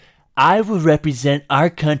I will represent our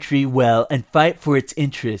country well and fight for its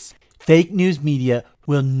interests. Fake news media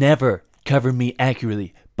will never cover me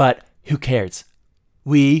accurately, but who cares?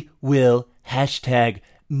 We will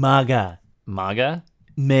 #MAGA. MAGA?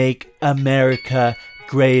 Make America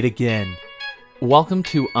great again. Welcome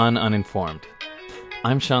to Uninformed.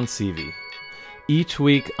 I'm Sean Seavey. Each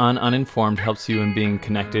week, Uninformed helps you in being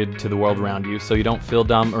connected to the world around you so you don't feel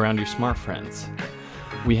dumb around your smart friends.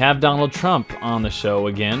 We have Donald Trump on the show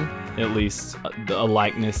again, at least a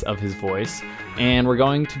likeness of his voice, and we're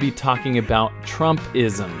going to be talking about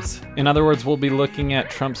Trumpisms. In other words, we'll be looking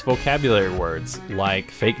at Trump's vocabulary words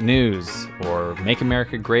like fake news, or make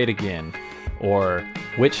America great again, or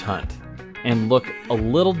witch hunt, and look a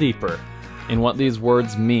little deeper in what these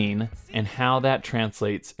words mean and how that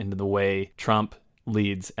translates into the way Trump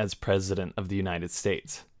leads as President of the United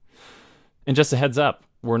States. And just a heads up,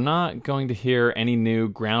 we're not going to hear any new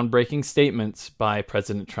groundbreaking statements by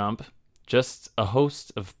President Trump, just a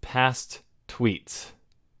host of past tweets.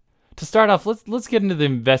 To start off, let's get into the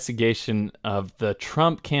investigation of the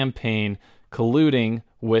Trump campaign colluding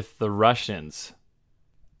with the Russians.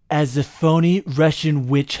 As the phony Russian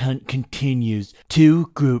witch hunt continues,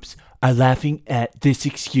 two groups are laughing at this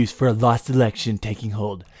excuse for a lost election taking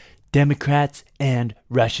hold: Democrats and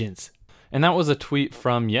Russians. And that was a tweet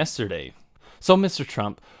from yesterday. So, Mr.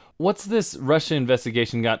 Trump, what's this Russia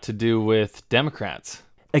investigation got to do with Democrats?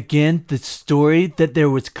 Again, the story that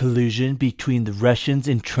there was collusion between the Russians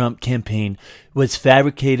and Trump campaign was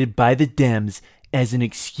fabricated by the Dems as an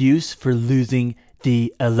excuse for losing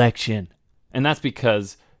the election. And that's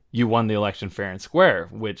because you won the election fair and square,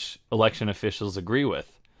 which election officials agree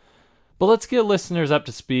with. But let's get listeners up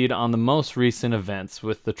to speed on the most recent events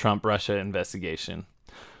with the Trump-Russia investigation.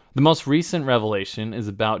 The most recent revelation is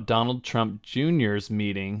about Donald Trump Jr.'s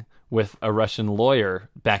meeting with a Russian lawyer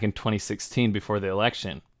back in 2016 before the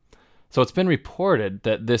election. So it's been reported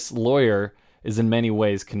that this lawyer is in many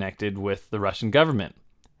ways connected with the Russian government.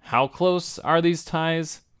 How close are these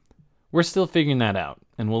ties? We're still figuring that out,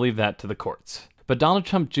 and we'll leave that to the courts. But Donald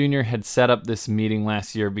Trump Jr. had set up this meeting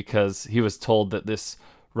last year because he was told that this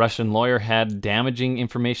Russian lawyer had damaging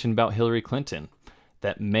information about Hillary Clinton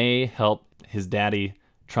that may help his daddy,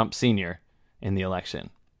 Trump Sr., in the election.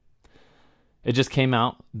 It just came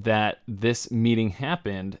out that this meeting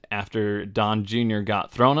happened after Don Jr.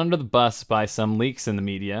 got thrown under the bus by some leaks in the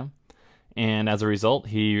media, and as a result,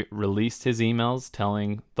 he released his emails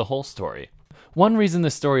telling the whole story. One reason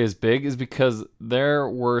this story is big is because there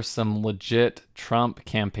were some legit Trump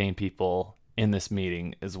campaign people in this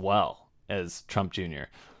meeting as well as Trump Jr.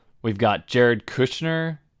 We've got Jared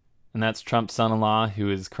Kushner, and that's Trump's son-in-law, who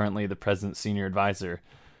is currently the president's senior advisor.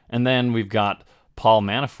 And then we've got Paul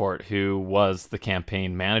Manafort, who was the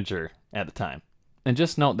campaign manager at the time. And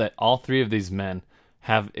just note that all three of these men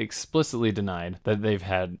have explicitly denied that they've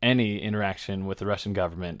had any interaction with the Russian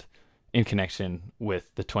government in connection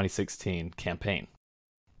with the 2016 campaign.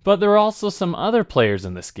 But there are also some other players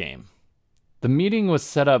in this game. The meeting was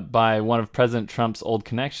set up by one of President Trump's old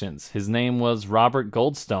connections. His name was Robert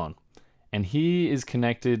Goldstone, and he is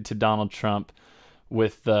connected to Donald Trump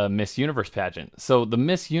with the Miss Universe pageant. So the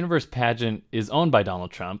Miss Universe pageant is owned by Donald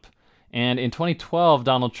Trump, and in 2012,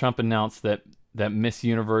 Donald Trump announced that Miss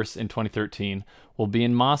Universe in 2013 will be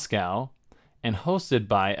in Moscow and hosted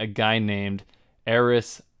by a guy named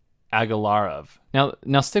Aris Agalarov.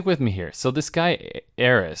 Now stick with me here. So this guy,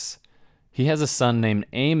 Aris, he has a son named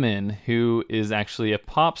Eamon, who is actually a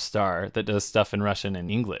pop star that does stuff in Russian and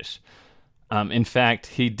English. In fact,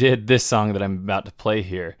 he did this song that I'm about to play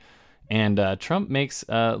here. And Trump makes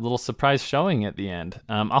a little surprise showing at the end.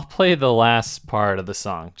 I'll play the last part of the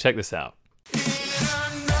song. Check this out.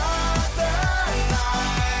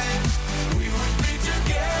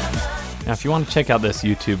 Now, if you want to check out this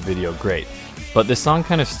YouTube video, great. But this song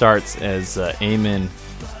kind of starts as Eamon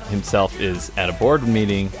himself is at a board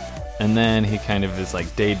meeting, and then he kind of is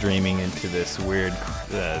like daydreaming into this weird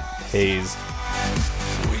haze.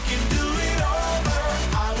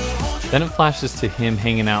 Then it flashes to him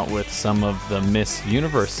hanging out with some of the Miss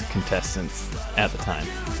Universe contestants at the time.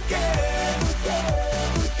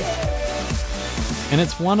 And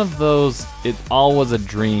it's one of those it all was a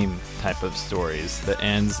dream type of stories that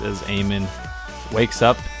ends as Eamon wakes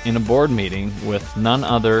up in a board meeting with none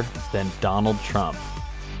other than Donald Trump.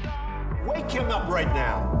 Wake him up right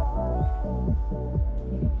now.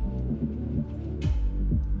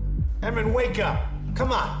 Eamon, wake up.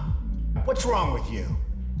 Come on. What's wrong with you?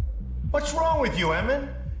 What's wrong with you,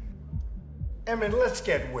 Eamon? Eamon, let's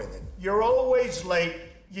get with it. You're always late.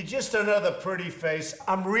 You're just another pretty face.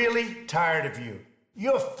 I'm really tired of you.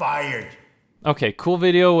 You're fired. Okay, cool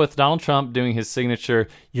video with Donald Trump doing his signature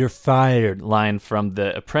 "You're fired" line from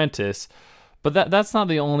The Apprentice. But that's not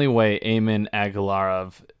the only way Ayman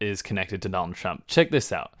Agalarov is connected to Donald Trump. Check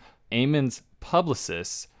this out. Ayman's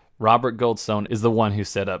publicist, Robert Goldstone, is the one who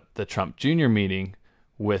set up the Trump Jr. meeting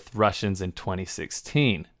with Russians in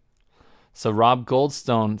 2016. So Rob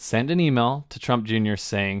Goldstone sent an email to Trump Jr.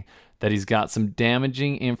 saying that he's got some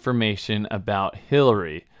damaging information about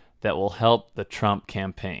Hillary that will help the Trump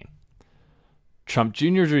campaign. Trump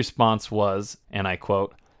Jr.'s response was, and I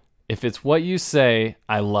quote, "If it's what you say,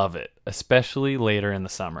 I love it, especially later in the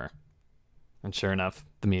summer." And sure enough,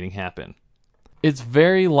 the meeting happened. It's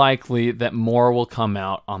very likely that more will come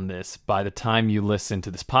out on this by the time you listen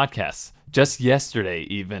to this podcast. Just yesterday,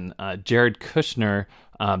 even, Jared Kushner,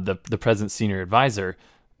 the president's senior advisor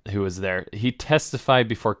who was there, he testified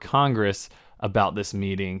before Congress about this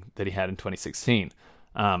meeting that he had in 2016.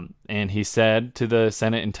 And he said to the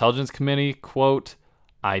Senate Intelligence Committee, quote,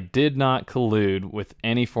 "I did not collude with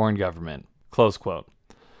any foreign government," close quote.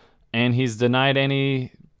 And he's denied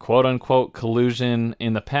any quote unquote collusion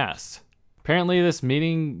in the past. Apparently this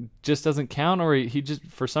meeting just doesn't count, or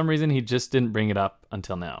for some reason, he just didn't bring it up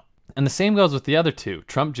until now. And the same goes with the other two,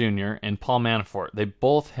 Trump Jr. and Paul Manafort. They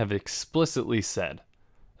both have explicitly said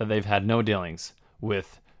that they've had no dealings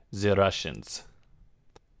with the Russians.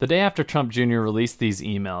 The day after Trump Jr. released these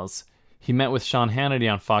emails, he met with Sean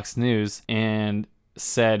Hannity on Fox News and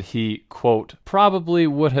said he, quote, "probably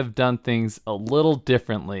would have done things a little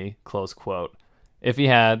differently," close quote, if he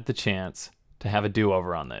had the chance to have a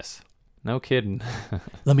do-over on this. No kidding.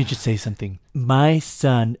 Let me just say something. My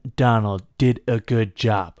son, Donald, did a good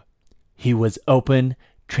job. He was open,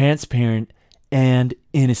 transparent, and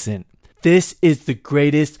innocent. This is the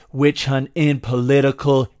greatest witch hunt in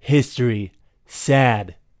political history.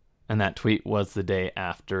 Sad. And that tweet was the day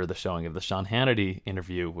after the showing of the Sean Hannity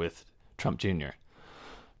interview with Trump Jr.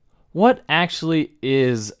 What actually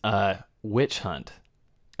is a witch hunt?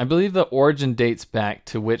 I believe the origin dates back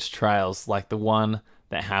to witch trials like the one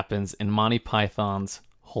that happens in Monty Python's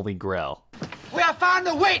Holy Grail. We have found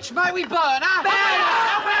the witch, may we burn her?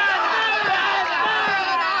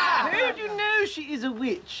 How do you know she is a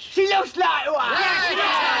witch? She looks like one.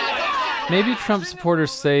 Maybe Trump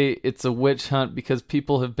supporters say it's a witch hunt because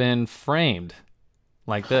people have been framed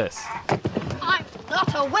like this. I'm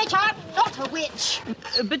not a witch, I'm not a witch.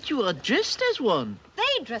 But you are dressed as one.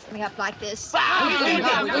 They dressed me up like this.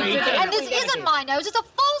 And this isn't my nose, it's a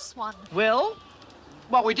false one. Well,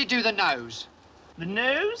 Well, we did do the nose. the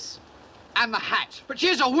nose? And the hat. But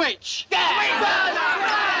she's a witch.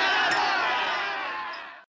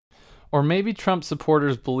 Or maybe Trump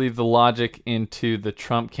supporters believe the logic into the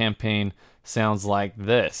Trump campaign sounds like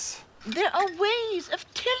this. There are ways of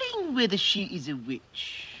telling whether she is a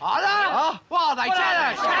witch. Are there? What are they? Tell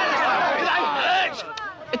us.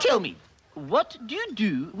 Tell me, what do you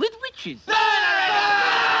do with witches?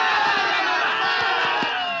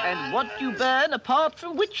 And what do you burn apart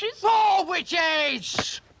from witches? More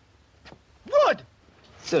witches! Wood!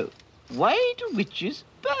 So, why do witches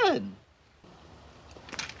burn?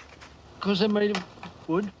 Because they're made of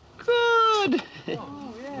wood. Good.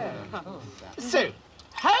 So,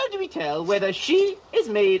 how do we tell whether she is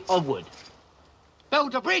made of wood?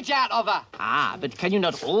 Build a bridge out of her. Ah, but can you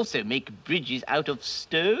not also make bridges out of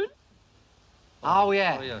stone? Oh,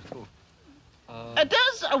 yeah.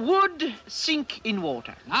 Does a wood sink in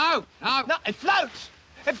water? No, it floats.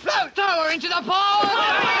 It floats. Throw her into the pond.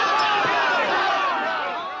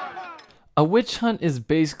 A witch hunt is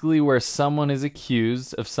basically where someone is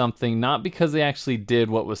accused of something not because they actually did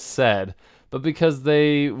what was said, but because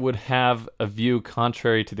they would have a view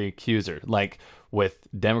contrary to the accuser. Like with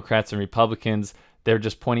Democrats and Republicans, they're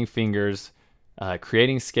just pointing fingers,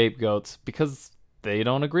 creating scapegoats because they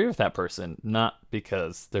don't agree with that person, not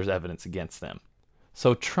because there's evidence against them.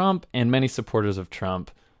 So Trump and many supporters of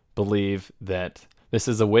Trump believe that this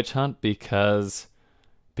is a witch hunt because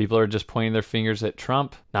people are just pointing their fingers at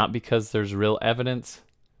Trump, not because there's real evidence,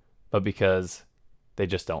 but because they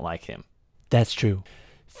just don't like him. That's true.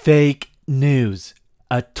 Fake news.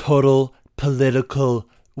 A total political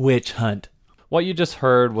witch hunt. What you just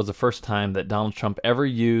heard was the first time that Donald Trump ever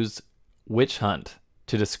used witch hunt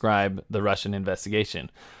to describe the Russian investigation.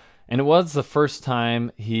 And it was the first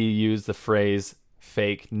time he used the phrase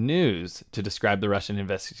fake news to describe the Russian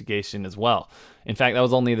investigation as well. In fact, that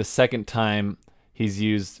was only the second time he's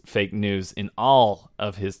used fake news in all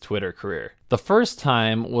of his Twitter career. The first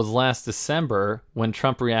time was last December when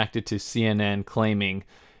Trump reacted to CNN claiming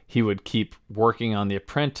he would keep working on The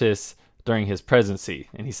Apprentice during his presidency,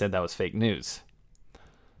 and he said that was fake news.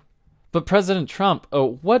 But President Trump,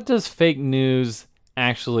 what does fake news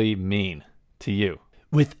actually mean? to you.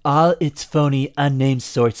 With all its phony, unnamed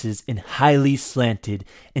sources and highly slanted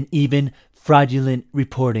and even fraudulent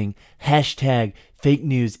reporting, hashtag fake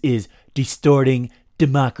news is distorting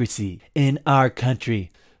democracy in our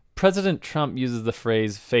country. President Trump uses the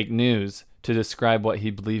phrase fake news to describe what he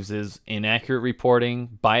believes is inaccurate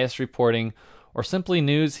reporting, biased reporting, or simply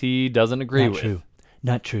news he doesn't agree Not with. true.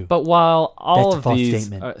 Not true. But while all That's a of false these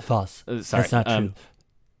statement. False. sorry, That's not true.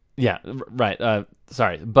 Yeah, right.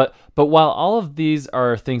 Sorry, but while all of these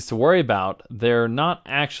are things to worry about, they're not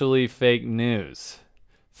actually fake news.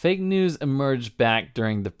 Fake news emerged back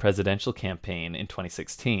during the presidential campaign in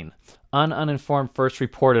 2016. Uninformed first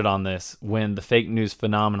reported on this when the fake news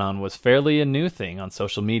phenomenon was fairly a new thing on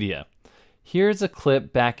social media. Here's a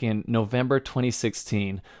clip back in November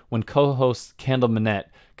 2016 when co-host Kendall Minette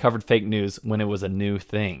covered fake news when it was a new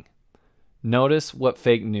thing. Notice what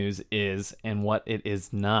fake news is and what it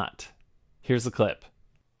is not. Here's the clip.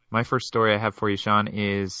 My first story I have for you, Sean,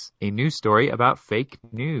 is a news story about fake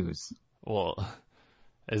news. Well,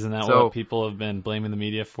 isn't that So- what people have been blaming the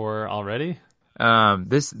media for already?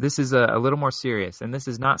 This is a little more serious, and this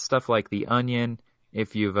is not stuff like The Onion.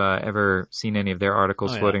 If you've ever seen any of their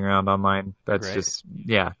articles Oh, yeah. floating around online, that's Great. just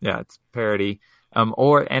it's parody.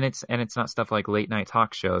 It's not stuff like late night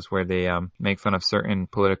talk shows where they make fun of certain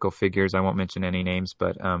political figures. I won't mention any names,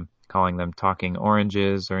 but calling them talking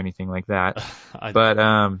oranges or anything like that.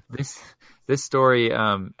 But this story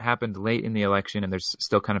happened late in the election, and there's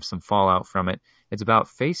still kind of some fallout from it. It's about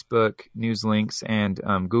Facebook news links and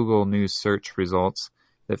Google News search results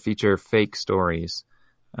that feature fake stories.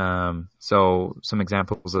 So some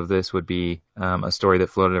examples of this would be a story that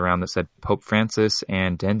floated around that said Pope Francis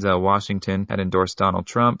and Denzel Washington had endorsed Donald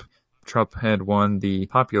Trump. Trump had won the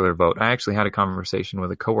popular vote. I actually had a conversation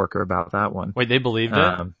with a coworker about that one. Wait, they believed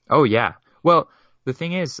it? Oh, yeah. Well, the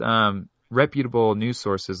thing is, reputable news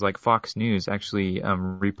sources like Fox News actually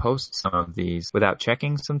repost some of these without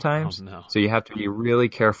checking sometimes. Oh, no. So you have to be really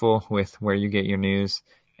careful with where you get your news.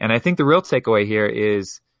 And I think the real takeaway here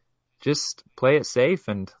is just play it safe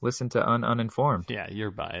and listen to uninformed. Yeah, you're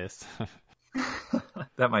biased.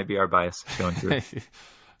 That might be our bias showing through.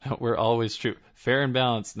 We're always true. Fair and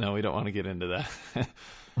balanced. No, we don't want to get into that.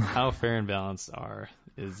 How fair and balanced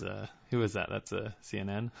is who is that? That's a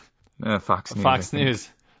CNN? Fox News. Fox News.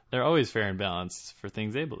 They're always fair and balanced for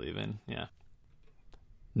things they believe in. Yeah.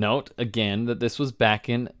 Note again that this was back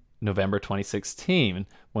in November 2016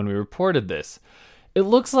 when we reported this. It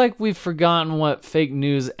looks like we've forgotten what fake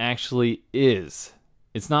news actually is.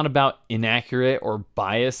 It's not about inaccurate or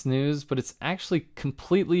biased news, but it's actually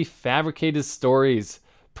completely fabricated stories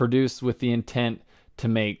produced with the intent to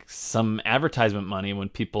make some advertisement money when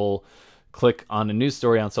people click on a news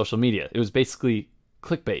story on social media. It was basically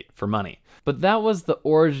clickbait for money. But that was the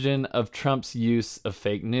origin of Trump's use of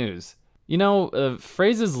fake news. You know,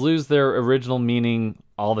 phrases lose their original meaning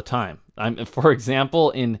all the time. For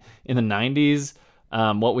example, in the 90s,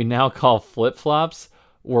 what we now call flip-flops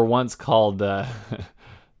were once called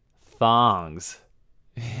thongs.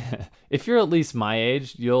 If you're at least my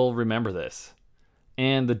age, you'll remember this.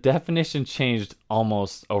 And the definition changed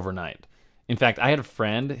almost overnight. In fact, I had a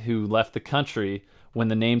friend who left the country when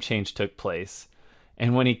the name change took place.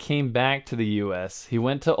 And when he came back to the U.S., he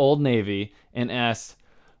went to Old Navy and asked,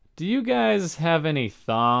 "Do you guys have any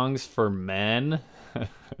thongs for men?"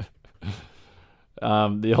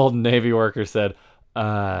 The Old Navy worker said,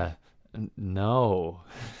 no.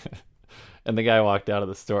 And the guy walked out of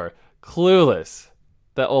the store, clueless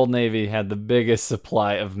that Old Navy had the biggest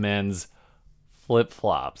supply of men's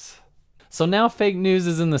flip-flops. So now fake news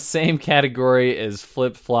is in the same category as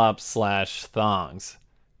flip-flops / thongs.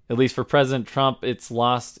 At least for President Trump, it's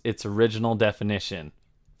lost its original definition.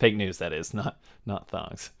 Fake news, that is, not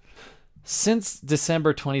thongs. Since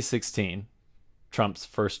December 2016, Trump's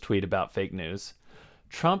first tweet about fake news,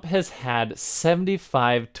 Trump has had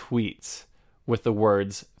 75 tweets with the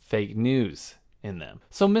words fake news in them.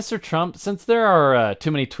 So, Mr. Trump, since there are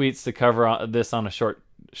too many tweets to cover this on a short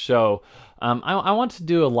show, I want to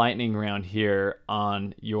do a lightning round here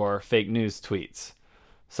on your fake news tweets.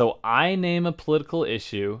 So I name a political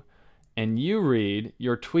issue, and you read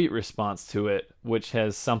your tweet response to it, which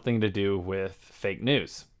has something to do with fake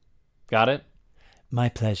news. Got it? My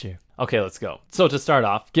pleasure. Okay, let's go. So to start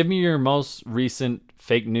off, give me your most recent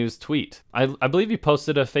fake news tweet. I believe you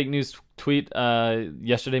posted a fake news tweet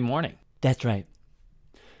yesterday morning. That's right.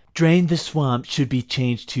 Drain the swamp should be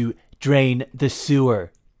changed to drain the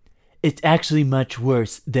sewer. It's actually much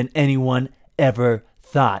worse than anyone ever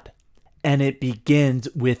thought. And it begins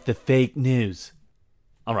with the fake news.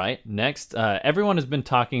 All right, next. Everyone has been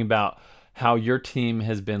talking about how your team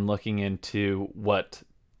has been looking into what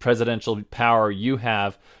presidential power you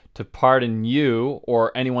have to pardon you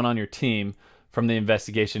or anyone on your team from the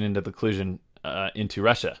investigation into the collusion into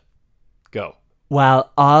Russia. Go.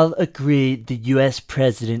 While all agree the U.S.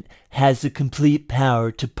 president has the complete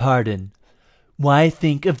power to pardon, why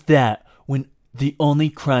think of that when the only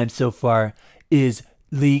crime so far is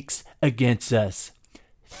leaks against us?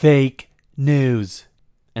 Fake news.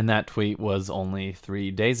 And that tweet was only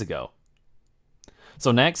 3 days ago.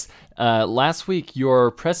 So next, last week, your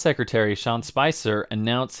press secretary, Sean Spicer,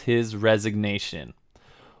 announced his resignation.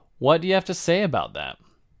 What do you have to say about that?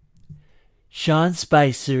 Sean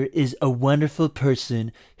Spicer is a wonderful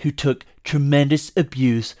person who took tremendous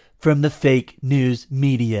abuse from the fake news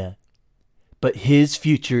media. But his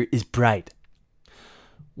future is bright.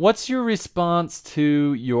 What's your response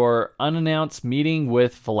to your unannounced meeting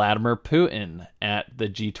with Vladimir Putin at the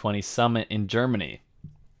G20 summit in Germany?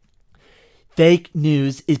 Fake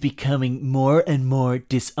news is becoming more and more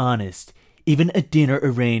dishonest. Even a dinner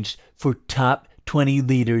arranged for top 20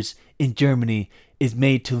 leaders in Germany is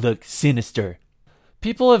made to look sinister.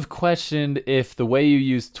 People have questioned if the way you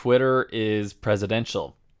use Twitter is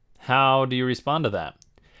presidential. How do you respond to that?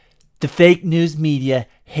 The fake news media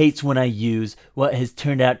hates when I use what has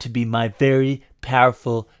turned out to be my very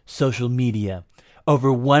powerful social media.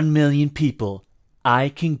 Over 1 million people. I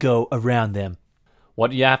can go around them. What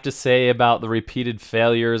do you have to say about the repeated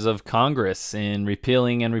failures of Congress in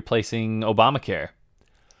repealing and replacing Obamacare?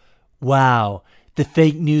 Wow, the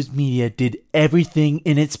fake news media did everything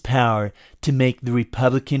in its power to make the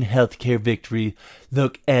Republican healthcare victory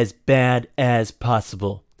look as bad as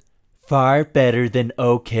possible. Far better than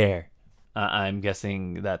O-Care. I'm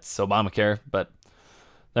guessing that's Obamacare, but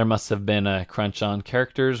there must have been a crunch on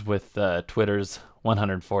characters with Twitter's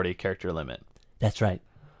 140 character limit. That's right.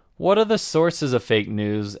 What are the sources of fake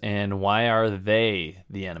news, and why are they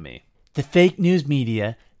the enemy? The fake news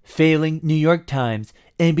media, failing New York Times,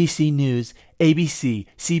 NBC News, ABC,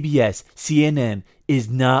 CBS, CNN, is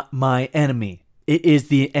not my enemy. It is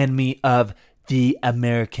the enemy of the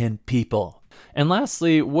American people. And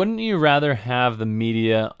lastly, wouldn't you rather have the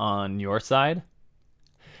media on your side?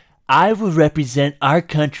 I will represent our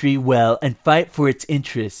country well and fight for its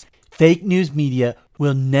interests. Fake news media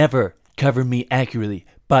will never cover me accurately,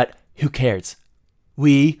 but who cares?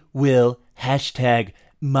 We will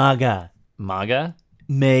 #MAGA. MAGA?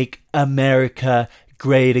 Make America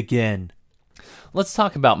Great Again. Let's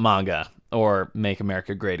talk about MAGA, or Make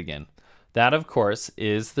America Great Again. That, of course,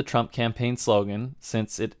 is the Trump campaign slogan,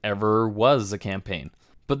 since it ever was a campaign.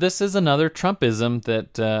 But this is another Trumpism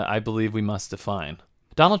that I believe we must define.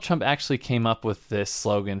 Donald Trump actually came up with this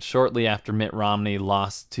slogan shortly after Mitt Romney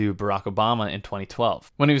lost to Barack Obama in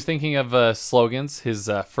 2012. When he was thinking of slogans, his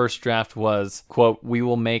first draft was, quote, "We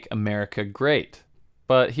will make America great."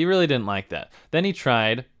 But he really didn't like that. Then he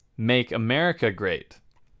tried, "Make America Great."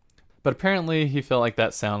 But apparently he felt like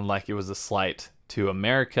that sounded like it was a slight to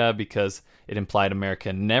America because it implied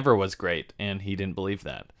America never was great, and he didn't believe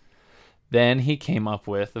that. Then he came up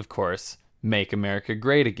with, of course, Make America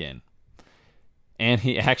Great Again. And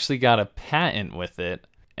he actually got a patent with it.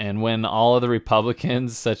 And when all of the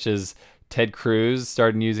Republicans, such as Ted Cruz,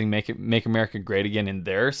 started using Make America Great Again in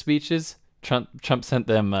their speeches, Trump sent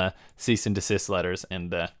them cease and desist letters,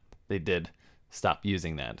 and they did stop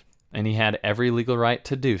using that. And he had every legal right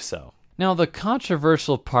to do so. Now, the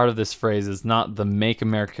controversial part of this phrase is not the Make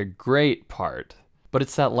America Great part, but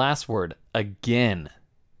it's that last word, again.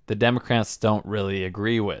 The Democrats don't really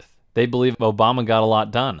agree with. They believe Obama got a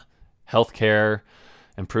lot done. Healthcare,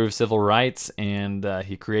 improved civil rights, and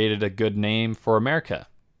he created a good name for America,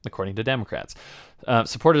 according to Democrats.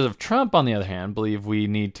 Supporters of Trump, on the other hand, believe we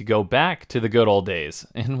need to go back to the good old days.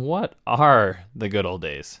 And what are the good old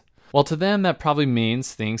days? Well, to them, that probably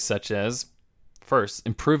means things such as, first,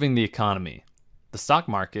 improving the economy. The stock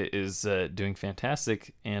market is doing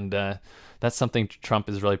fantastic, and that's something Trump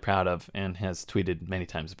is really proud of and has tweeted many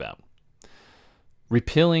times about.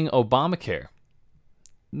 Repealing Obamacare.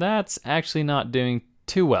 That's actually not doing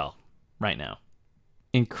too well right now.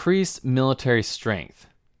 Increased military strength.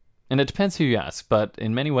 And it depends who you ask, but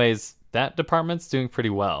in many ways, that department's doing pretty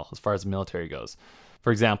well as far as the military goes.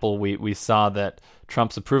 For example, we saw that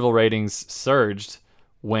Trump's approval ratings surged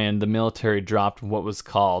when the military dropped what was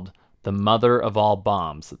called the mother of all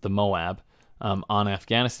bombs, the Moab, on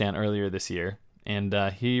Afghanistan earlier this year. And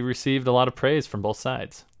he received a lot of praise from both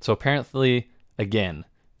sides. So apparently, again,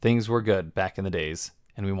 things were good back in the days,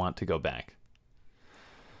 and we want to go back.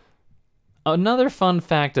 Another fun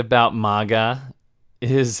fact about MAGA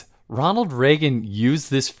is Ronald Reagan used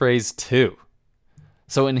this phrase too.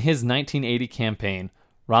 So in his 1980 campaign,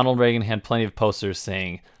 Ronald Reagan had plenty of posters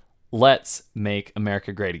saying, Let's Make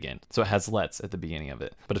America Great Again. So it has let's at the beginning of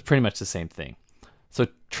it, but it's pretty much the same thing. So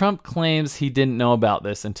Trump claims he didn't know about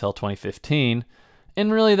this until 2015,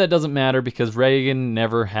 and really that doesn't matter because Reagan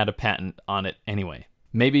never had a patent on it anyway.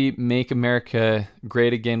 Maybe Make America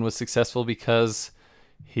Great Again was successful because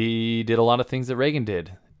he did a lot of things that Reagan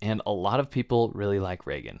did, and a lot of people really like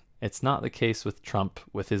Reagan. It's not the case with Trump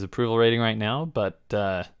with his approval rating right now, but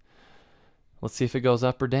let's see if it goes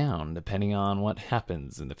up or down, depending on what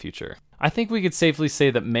happens in the future. I think we could safely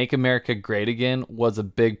say that Make America Great Again was a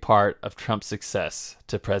big part of Trump's success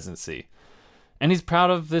to presidency. And he's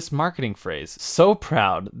proud of this marketing phrase. So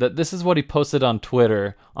proud that this is what he posted on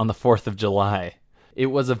Twitter on the 4th of July. It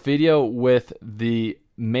was a video with the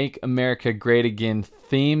Make America Great Again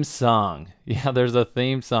theme song. Yeah, there's a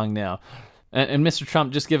theme song now. And Mr.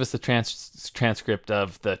 Trump, just give us the transcript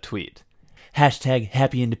of the tweet. Hashtag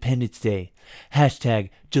Happy Independence Day. Hashtag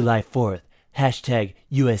July 4th. Hashtag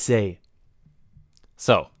USA.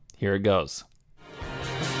 So, here it goes.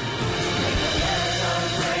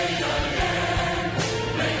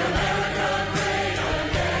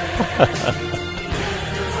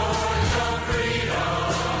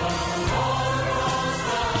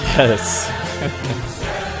 Yes.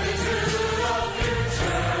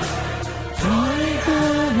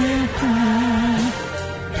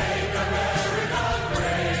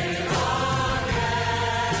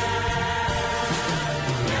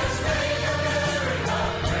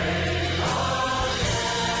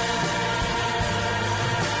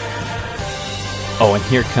 Oh, and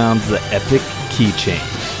here comes the epic key change.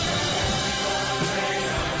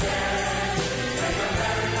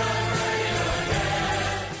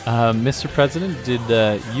 Mr. President, did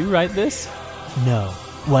you write this? No.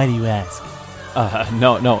 Why do you ask?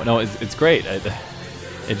 No, it's great.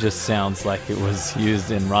 It just sounds like it was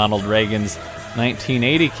used in Ronald Reagan's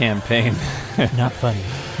 1980 campaign. Not funny.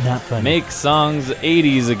 Not funny. Make songs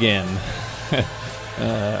 80s again.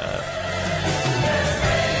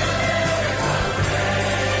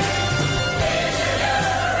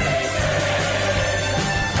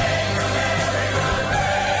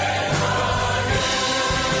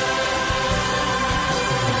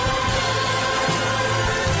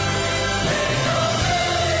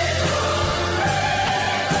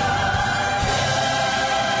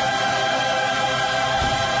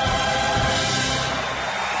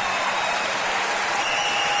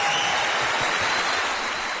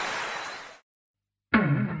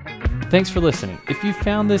 Thanks for listening. If you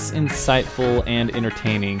found this insightful and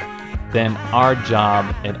entertaining, then our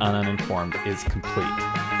job at Uninformed is complete.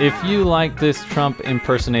 If you like this Trump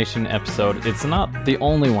impersonation episode, it's not the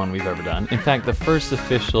only one we've ever done. In fact, the first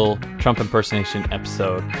official Trump impersonation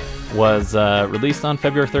episode was released on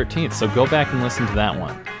February 13th, so go back and listen to that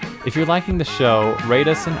one. If you're liking the show, rate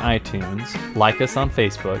us in iTunes, like us on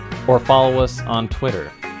Facebook, or follow us on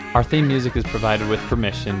Twitter. Our theme music is provided with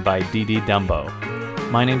permission by DD Dumbo.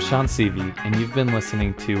 My name's Sean Seavey, and you've been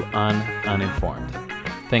listening to Uninformed.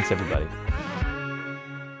 Thanks, everybody.